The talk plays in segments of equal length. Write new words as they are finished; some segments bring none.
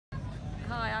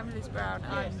I'm Liz Brown.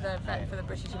 I'm the vet for the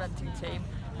British eventing team.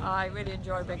 I really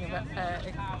enjoy being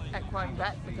an equine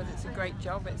vet because it's a great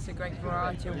job, it's a great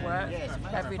variety of work.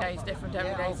 Every day is different,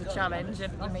 every day is a challenge,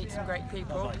 and you meet some great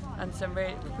people, and some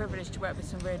really privileged to work with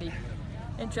some really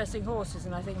interesting horses.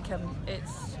 And I think it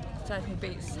certainly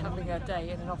beats having a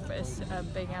day in an office,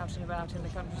 being out and about in the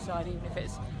countryside, even if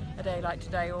it's a day like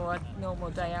today or a normal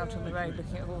day out on the road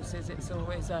looking at horses. It's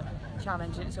always a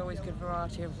challenge, and it's always good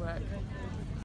variety of work.